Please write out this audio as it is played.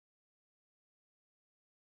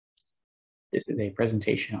This is a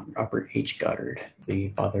presentation on Robert H. Goddard, the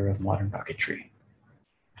father of modern rocketry.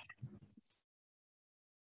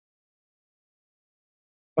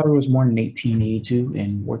 Goddard was born in 1882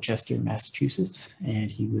 in Worcester, Massachusetts,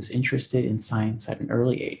 and he was interested in science at an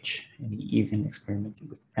early age, and he even experimented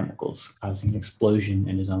with chemicals, causing an explosion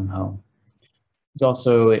in his own home. He was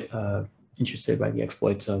also interested by the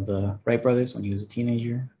exploits of the Wright brothers when he was a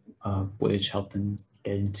teenager, which helped him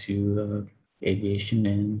get into aviation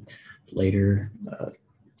and later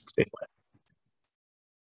spaceflight.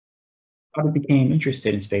 Goddard became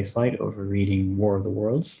interested in spaceflight over reading War of the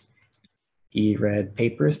Worlds. He read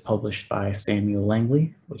papers published by Samuel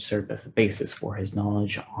Langley, which served as the basis for his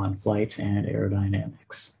knowledge on flight and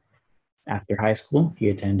aerodynamics. After high school, he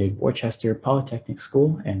attended Worcester Polytechnic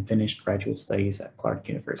School and finished graduate studies at Clark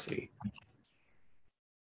University.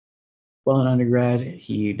 While an undergrad,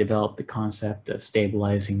 he developed the concept of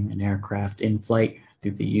stabilizing an aircraft in flight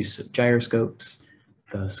through the use of gyroscopes,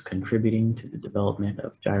 thus contributing to the development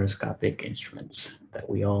of gyroscopic instruments that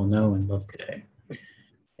we all know and love today.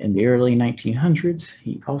 In the early 1900s,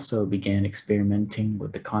 he also began experimenting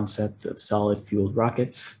with the concept of solid-fueled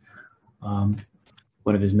rockets. One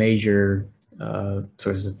of his major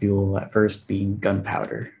sources of fuel at first being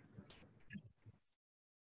gunpowder.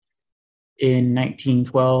 In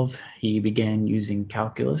 1912, he began using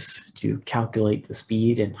calculus to calculate the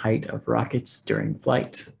speed and height of rockets during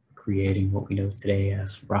flight, creating what we know today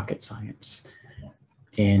as rocket science.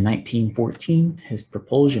 In 1914, his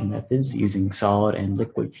propulsion methods using solid and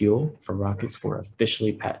liquid fuel for rockets were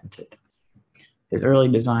officially patented. His early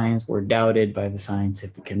designs were doubted by the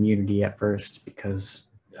scientific community at first because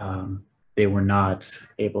they were not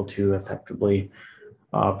able to effectively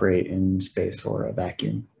operate in space or a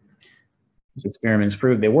vacuum. His experiments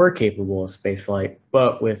proved they were capable of spaceflight,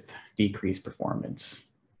 but with decreased performance.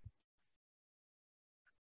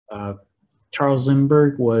 Charles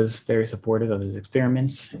Lindbergh was very supportive of his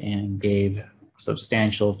experiments and gave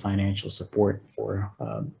substantial financial support for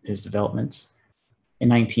his developments. In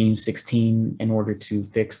 1916, in order to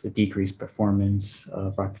fix the decreased performance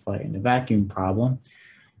of rocket flight in a vacuum problem,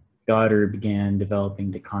 Goddard began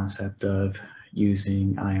developing the concept of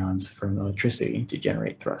using ions from electricity to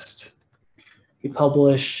generate thrust. He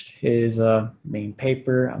published his main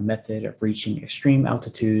paper, A Method of Reaching Extreme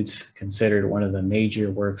Altitudes, considered one of the major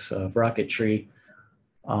works of rocketry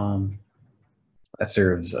that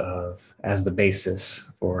serves as the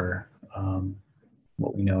basis for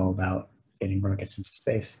what we know about getting rockets into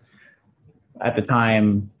space. At the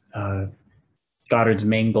time, Goddard's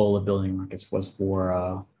main goal of building rockets was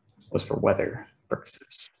for weather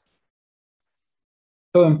purposes.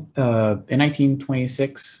 So in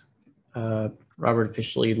 1926, Robert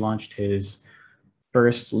officially launched his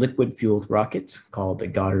first liquid-fueled rocket called the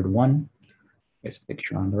Goddard 1. There's a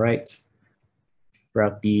picture on the right.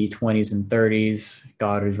 Throughout the 20s and 30s,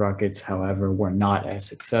 Goddard's rockets, however, were not as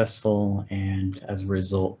successful and as a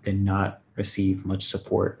result did not receive much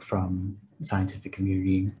support from the scientific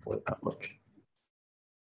community or the public.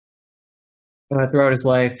 Throughout his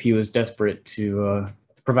life, he was desperate to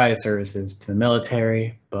provide his services to the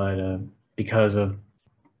military, but because of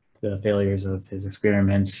the failures of his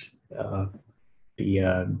experiments,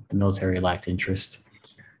 the military lacked interest.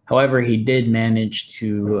 However, he did manage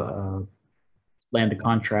to land a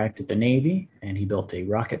contract with the Navy, and he built a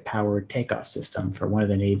rocket-powered takeoff system for one of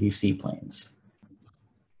the Navy's seaplanes.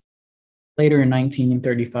 Later in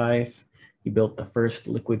 1935, he built the first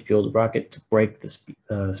liquid-fueled rocket to break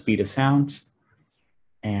the speed of sound,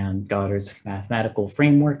 and Goddard's mathematical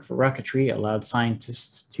framework for rocketry allowed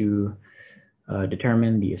scientists to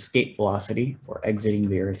determine the escape velocity for exiting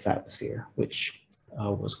the Earth's atmosphere, which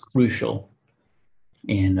was crucial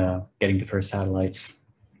in getting the first satellites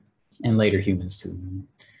and later humans to the moon.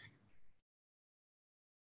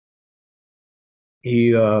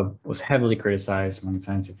 He was heavily criticized among the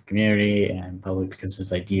scientific community and public because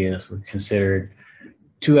his ideas were considered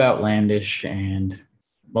too outlandish, and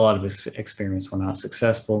a lot of his experiments were not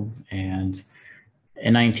successful. And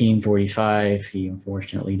in 1945, he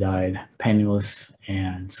unfortunately died penniless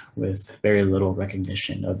and with very little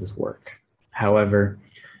recognition of his work. However,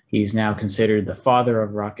 he's now considered the father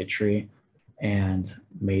of rocketry and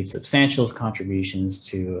made substantial contributions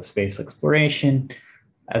to space exploration,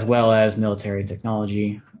 as well as military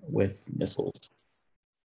technology with missiles.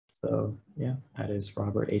 So yeah, that is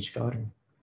Robert H. Goddard.